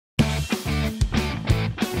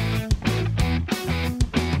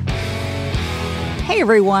Hey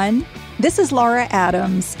everyone, this is Laura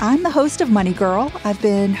Adams. I'm the host of Money Girl. I've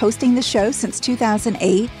been hosting the show since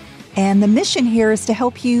 2008, and the mission here is to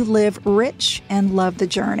help you live rich and love the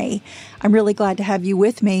journey. I'm really glad to have you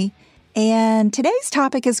with me. And today's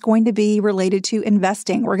topic is going to be related to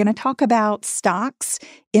investing. We're going to talk about stocks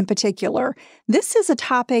in particular. This is a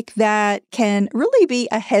topic that can really be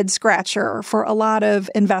a head scratcher for a lot of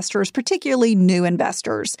investors, particularly new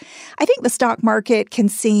investors. I think the stock market can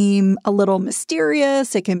seem a little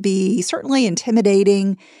mysterious. It can be certainly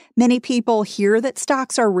intimidating. Many people hear that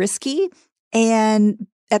stocks are risky, and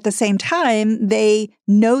at the same time, they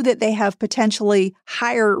know that they have potentially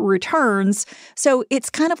higher returns. So it's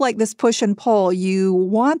kind of like this push and pull. You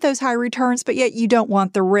want those high returns, but yet you don't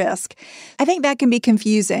want the risk. I think that can be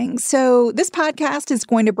confusing. So this podcast is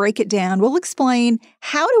going to break it down. We'll explain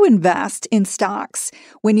how to invest in stocks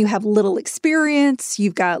when you have little experience,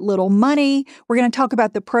 you've got little money. We're going to talk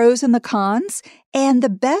about the pros and the cons and the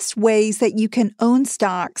best ways that you can own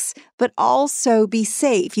stocks, but also be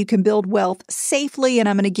safe. You can build wealth safely, and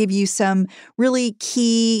I'm going to give you some really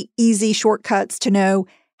key, easy shortcuts to know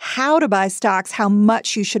how to buy stocks, how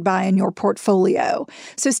much you should buy in your portfolio.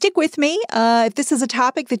 So stick with me. If this is a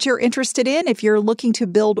topic that you're interested in, if you're looking to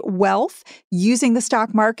build wealth using the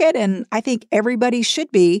stock market, and I think everybody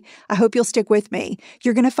should be, I hope you'll stick with me.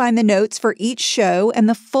 You're going to find the notes for each show and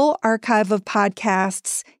the full archive of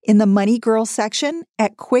podcasts in the Money Girl section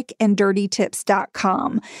at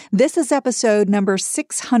quickanddirtytips.com. This is episode number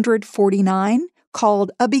 649, called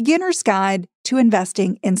A Beginner's Guide to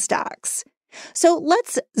Investing in Stocks. So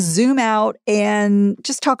let's zoom out and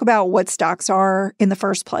just talk about what stocks are in the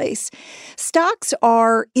first place. Stocks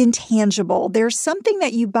are intangible. There's something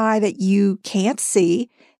that you buy that you can't see.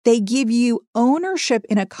 They give you ownership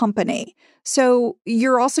in a company. So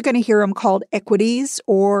you're also going to hear them called equities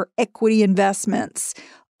or equity investments.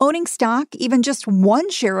 Owning stock, even just one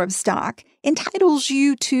share of stock, entitles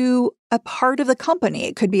you to a part of the company.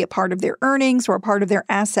 It could be a part of their earnings or a part of their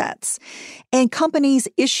assets. And companies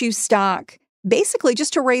issue stock basically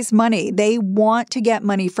just to raise money. They want to get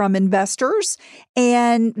money from investors,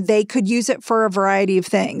 and they could use it for a variety of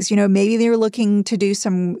things. You know, maybe they're looking to do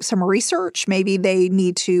some research. Maybe they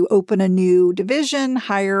need to open a new division,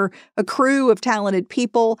 hire a crew of talented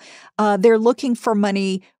people. They're looking for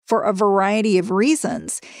money for a variety of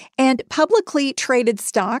reasons. And publicly traded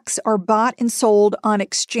stocks are bought and sold on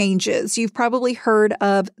exchanges. You've probably heard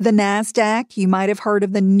of the NASDAQ. You might have heard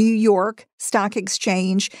of the New York Stock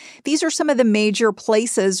Exchange. These are some of the major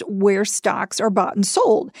places where stocks are bought and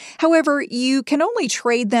sold. However, you can only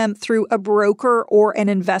trade them through a broker or an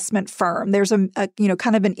investment firm. There's a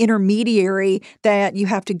kind of an intermediary that you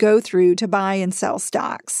have to go through to buy and sell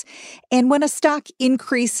stocks. And when a stock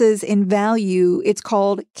increases in value, it's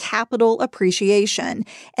called capital appreciation.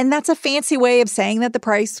 And that's a fancy way of saying that the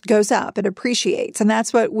price goes up, it appreciates. And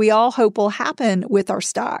that's what we all hope will happen with our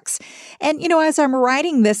stocks. And, as I'm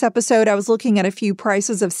writing this episode, I was looking at a few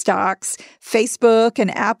prices of stocks. Facebook and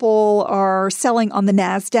Apple are selling on the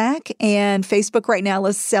NASDAQ, and Facebook right now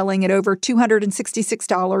is selling at over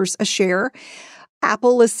 $266 a share.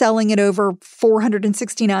 Apple is selling at over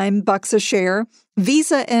 $469 a share.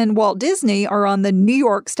 Visa and Walt Disney are on the New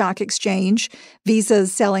York Stock Exchange. Visa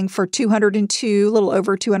is selling for $202, a little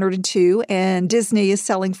over $202, and Disney is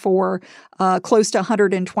selling for close to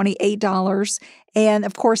 $128. And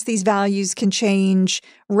of course, these values can change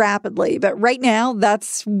rapidly, but right now,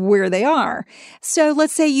 that's where they are. So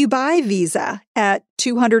let's say you buy Visa at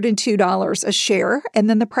 $202 a share, and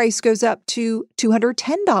then the price goes up to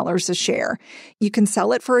 $210 a share. You can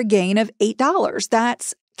sell it for a gain of $8.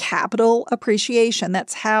 That's capital appreciation.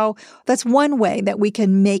 That's one way that we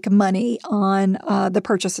can make money on the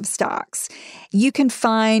purchase of stocks. You can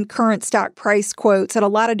find current stock price quotes at a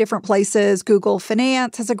lot of different places. Google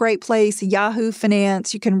Finance is a great place, Yahoo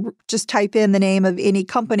Finance. You can just type in the name of any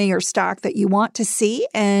company or stock that you want to see,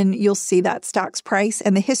 and you'll see that stock's price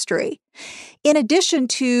and the history. In addition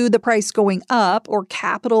to the price going up or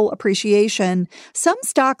capital appreciation, some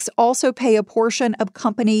stocks also pay a portion of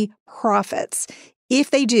company profits. If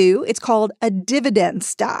they do, it's called a dividend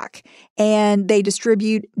stock, and they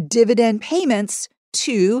distribute dividend payments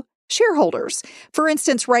to shareholders. For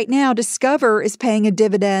instance, right now, Discover is paying a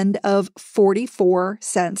dividend of 44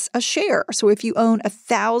 cents a share. So if you own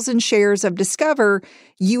 1,000 shares of Discover,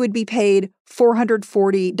 you would be paid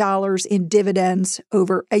 $440 in dividends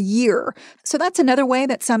over a year. So that's another way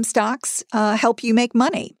that some stocks help you make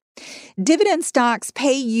money. Dividend stocks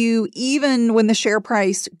pay you even when the share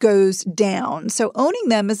price goes down. So owning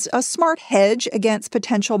them is a smart hedge against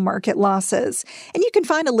potential market losses. And you can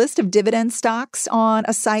find a list of dividend stocks on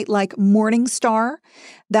a site like Morningstar.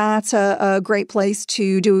 That's a great place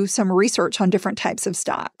to do some research on different types of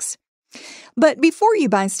stocks. But before you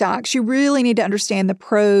buy stocks, you really need to understand the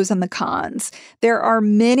pros and the cons. There are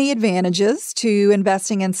many advantages to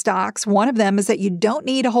investing in stocks. One of them is that you don't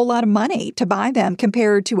need a whole lot of money to buy them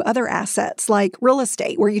compared to other assets like real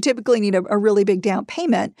estate, where you typically need a really big down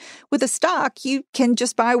payment. With a stock, you can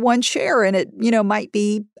just buy one share and it, might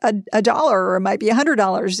be a dollar or it might be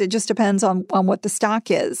 $100. It just depends on what the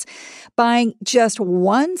stock is. Buying just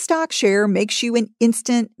one stock share makes you an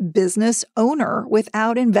instant business owner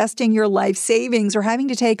without investing your life savings or having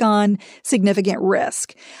to take on significant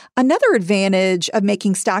risk. Another advantage of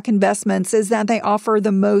making stock investments is that they offer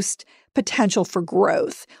the most potential for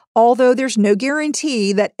growth. Although there's no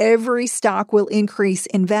guarantee that every stock will increase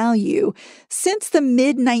in value, since the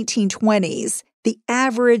mid-1920s, the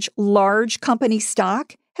average large company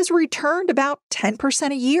stock has returned about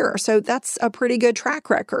 10% a year. So that's a pretty good track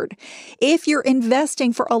record. If you're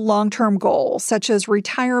investing for a long-term goal, such as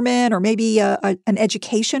retirement or maybe an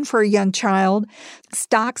education for a young child,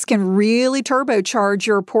 stocks can really turbocharge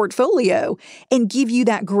your portfolio and give you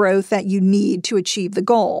that growth that you need to achieve the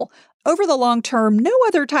goal. Over the long term, no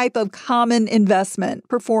other type of common investment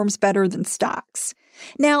performs better than stocks.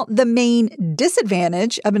 Now, the main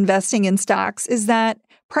disadvantage of investing in stocks is that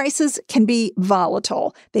prices can be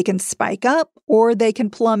volatile. They can spike up or they can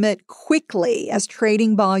plummet quickly as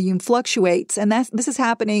trading volume fluctuates. And this is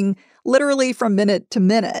happening literally from minute to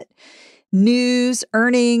minute. News,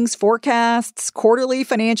 earnings, forecasts, quarterly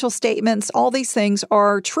financial statements, all these things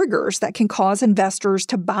are triggers that can cause investors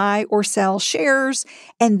to buy or sell shares,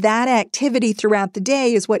 and that activity throughout the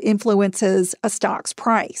day is what influences a stock's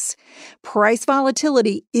price. Price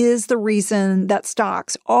volatility is the reason that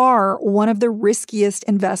stocks are one of the riskiest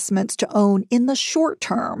investments to own in the short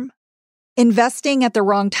term. Investing at the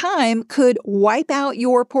wrong time could wipe out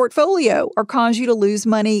your portfolio or cause you to lose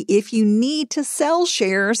money if you need to sell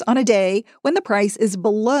shares on a day when the price is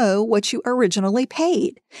below what you originally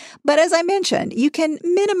paid. But as I mentioned, you can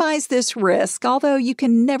minimize this risk, although you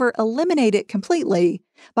can never eliminate it completely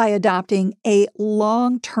by adopting a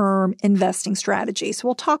long-term investing strategy. So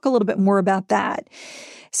we'll talk a little bit more about that.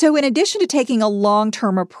 So in addition to taking a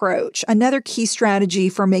long-term approach, another key strategy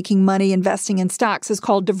for making money investing in stocks is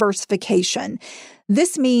called diversification.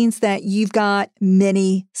 This means that you've got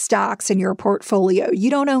many stocks in your portfolio. You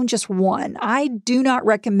don't own just one. I do not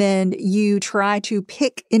recommend you try to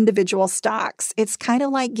pick individual stocks. It's kind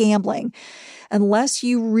of like gambling. Unless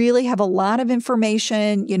you really have a lot of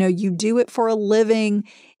information, you do it for a living,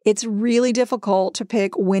 it's really difficult to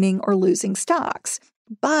pick winning or losing stocks.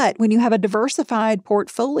 But when you have a diversified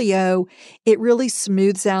portfolio, it really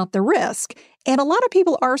smooths out the risk. And a lot of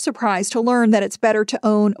people are surprised to learn that it's better to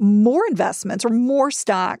own more investments or more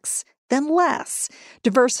stocks than less.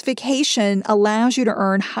 Diversification allows you to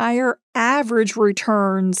earn higher average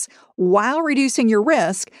returns while reducing your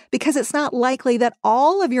risk because it's not likely that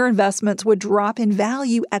all of your investments would drop in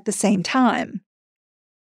value at the same time.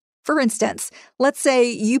 For instance, let's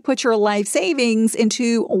say you put your life savings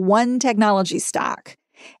into one technology stock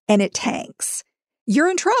and it tanks. You're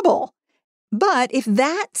in trouble. But if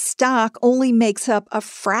that stock only makes up a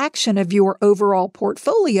fraction of your overall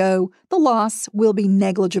portfolio, the loss will be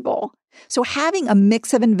negligible. So having a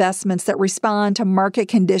mix of investments that respond to market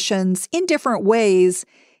conditions in different ways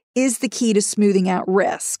is the key to smoothing out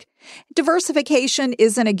risk. Diversification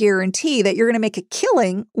isn't a guarantee that you're going to make a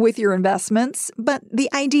killing with your investments, but the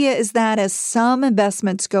idea is that as some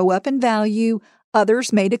investments go up in value,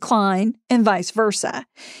 others may decline, and vice versa.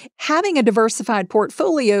 Having a diversified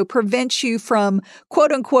portfolio prevents you from,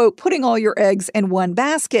 quote unquote, putting all your eggs in one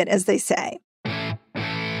basket, as they say.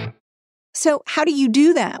 So how do you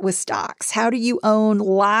do that with stocks? How do you own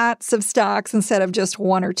lots of stocks instead of just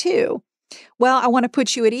one or two? Well, I want to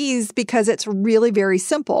put you at ease because it's really very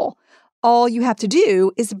simple. All you have to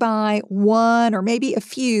do is buy one or maybe a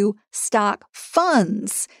few stock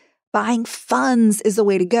funds. Buying funds is the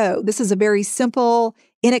way to go. This is a very simple,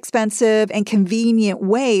 inexpensive, and convenient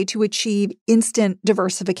way to achieve instant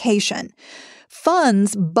diversification.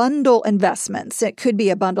 Funds bundle investments. It could be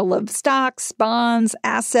a bundle of stocks, bonds,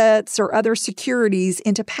 assets, or other securities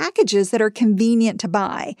into packages that are convenient to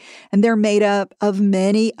buy. And they're made up of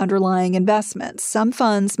many underlying investments. Some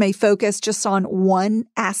funds may focus just on one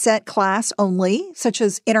asset class only, such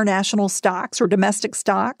as international stocks or domestic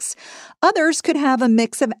stocks. Others could have a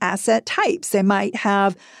mix of asset types. They might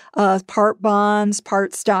have part bonds,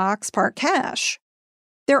 part stocks, part cash.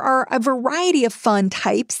 There are a variety of fund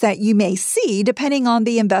types that you may see depending on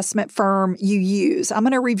the investment firm you use. I'm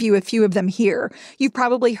going to review a few of them here. You've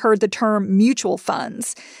probably heard the term mutual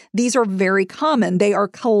funds. These are very common. They are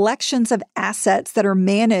collections of assets that are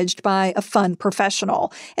managed by a fund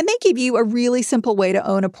professional, and they give you a really simple way to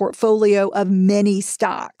own a portfolio of many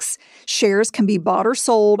stocks. Shares can be bought or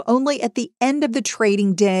sold only at the end of the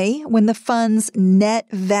trading day when the fund's net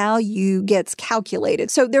value gets calculated.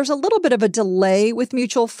 So there's a little bit of a delay with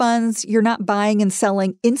mutual funds. You're not buying and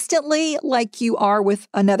selling instantly like you are with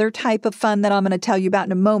another type of fund that I'm going to tell you about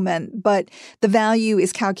in a moment, but the value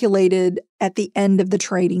is calculated at the end of the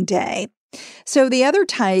trading day. So the other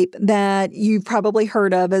type that you've probably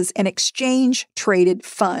heard of is an exchange-traded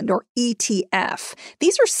fund, or ETF.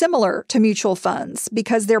 These are similar to mutual funds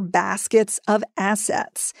because they're baskets of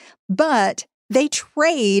assets, but they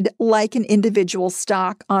trade like an individual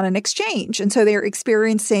stock on an exchange, and so they're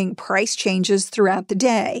experiencing price changes throughout the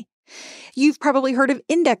day. You've probably heard of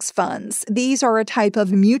index funds. These are a type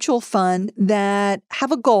of mutual fund that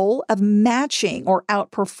have a goal of matching or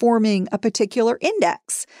outperforming a particular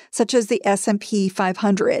index, such as the S&P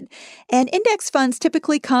 500. And index funds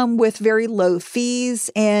typically come with very low fees,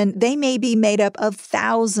 and they may be made up of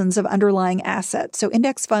thousands of underlying assets. So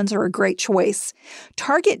index funds are a great choice.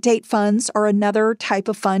 Target date funds are another type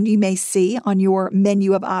of fund you may see on your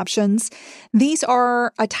menu of options. These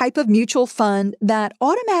are a type of mutual fund that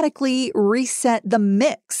automatically reset the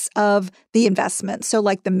mix of the investment. So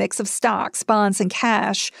like the mix of stocks, bonds, and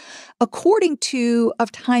cash according to a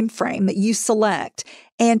time frame that you select.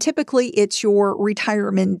 And typically it's your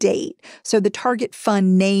retirement date. So the target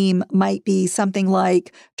fund name might be something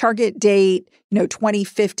like target date,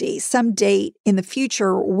 2050, some date in the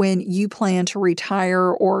future when you plan to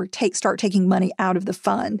retire or start taking money out of the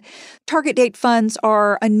fund. Target date funds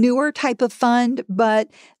are a newer type of fund, but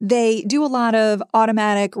they do a lot of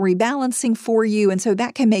automatic rebalancing for you. And so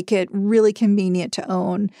that can make it really convenient to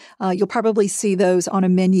own. You'll probably see those on a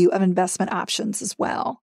menu of investment options as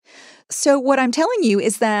well. So what I'm telling you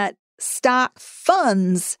is that stock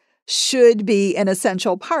funds should be an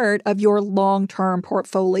essential part of your long-term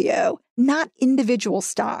portfolio, not individual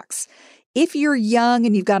stocks. If you're young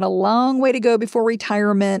and you've got a long way to go before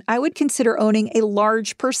retirement, I would consider owning a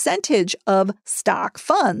large percentage of stock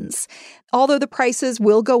funds. Although the prices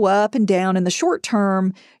will go up and down in the short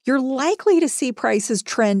term, you're likely to see prices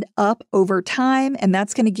trend up over time, and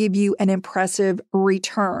that's going to give you an impressive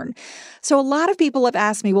return. So a lot of people have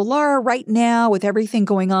asked me, well, Laura, right now with everything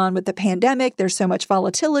going on with the pandemic, there's so much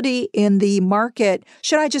volatility in the market.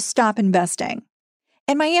 Should I just stop investing?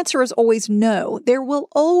 And my answer is always no. There will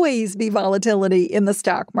always be volatility in the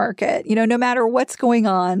stock market. No matter what's going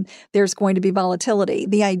on, there's going to be volatility.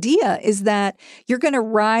 The idea is that you're going to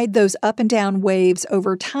ride those up and down waves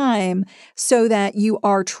over time so that you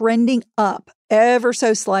are trending up ever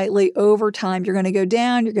so slightly over time. You're going to go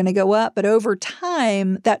down, you're going to go up, but over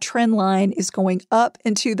time, that trend line is going up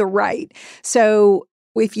and to the right. So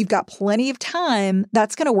if you've got plenty of time,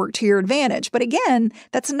 that's going to work to your advantage. But again,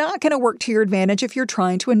 that's not going to work to your advantage if you're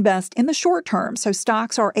trying to invest in the short term. So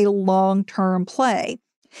stocks are a long-term play.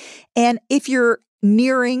 And if you're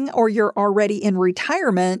nearing or you're already in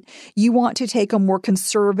retirement, you want to take a more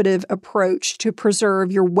conservative approach to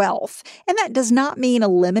preserve your wealth. And that does not mean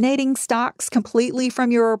eliminating stocks completely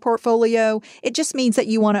from your portfolio. It just means that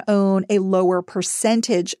you want to own a lower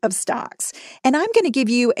percentage of stocks. And I'm going to give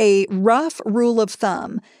you a rough rule of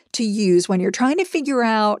thumb to use when you're trying to figure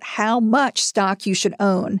out how much stock you should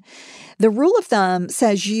own. The rule of thumb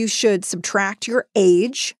says you should subtract your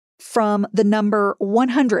age from the number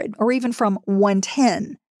 100 or even from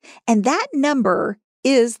 110. And that number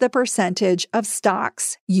is the percentage of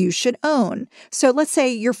stocks you should own. So let's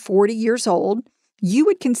say you're 40 years old. You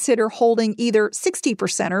would consider holding either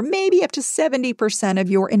 60% or maybe up to 70%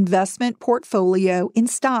 of your investment portfolio in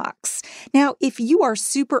stocks. Now, if you are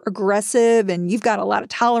super aggressive and you've got a lot of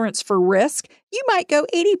tolerance for risk, you might go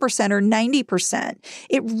 80% or 90%.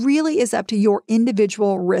 It really is up to your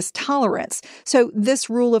individual risk tolerance. So this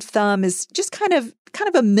rule of thumb is just kind of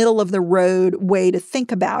a middle of the road way to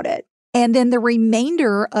think about it. And then the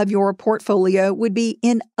remainder of your portfolio would be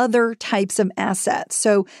in other types of assets.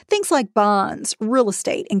 So things like bonds, real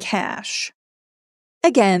estate, and cash.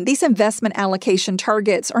 Again, these investment allocation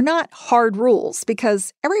targets are not hard rules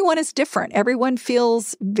because everyone is different. Everyone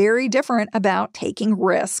feels very different about taking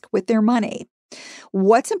risk with their money.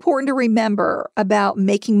 What's important to remember about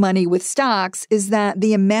making money with stocks is that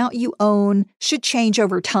the amount you own should change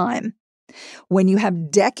over time. When you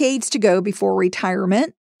have decades to go before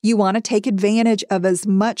retirement, You want to take advantage of as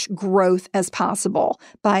much growth as possible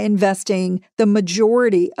by investing the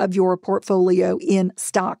majority of your portfolio in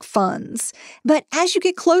stock funds. But as you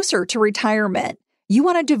get closer to retirement, you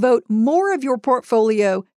want to devote more of your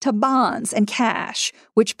portfolio to bonds and cash,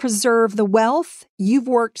 which preserve the wealth you've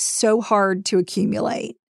worked so hard to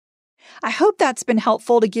accumulate. I hope that's been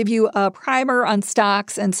helpful to give you a primer on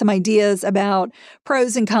stocks and some ideas about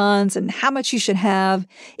pros and cons and how much you should have.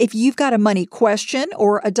 If you've got a money question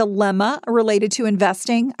or a dilemma related to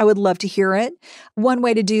investing, I would love to hear it. One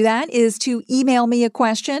way to do that is to email me a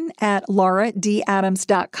question at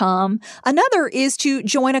lauradadams.com. Another is to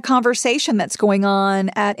join a conversation that's going on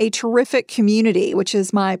at a terrific community, which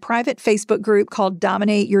is my private Facebook group called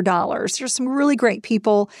Dominate Your Dollars. There's some really great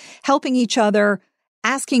people helping each other,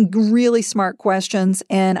 asking really smart questions,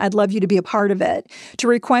 and I'd love you to be a part of it. To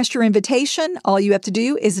request your invitation, all you have to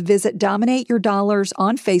do is visit Dominate Your Dollars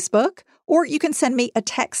on Facebook, or you can send me a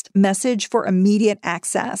text message for immediate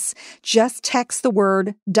access. Just text the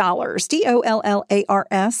word dollars,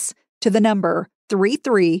 DOLLARS, to the number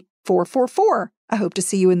 33444. I hope to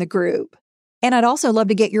see you in the group. And I'd also love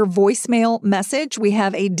to get your voicemail message. We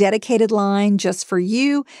have a dedicated line just for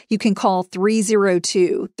you. You can call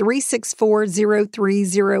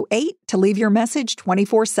 302-364-0308 to leave your message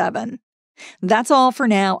 24/7. That's all for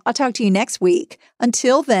now. I'll talk to you next week.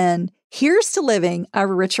 Until then, here's to living a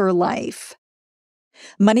richer life.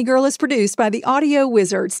 Money Girl is produced by the audio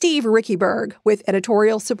wizard Steve Rickyberg with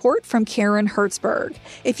editorial support from Karen Hertzberg.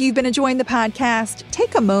 If you've been enjoying the podcast,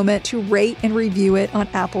 take a moment to rate and review it on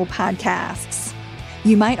Apple Podcasts.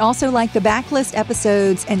 You might also like the backlist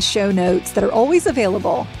episodes and show notes that are always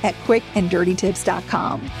available at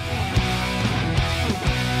quickanddirtytips.com.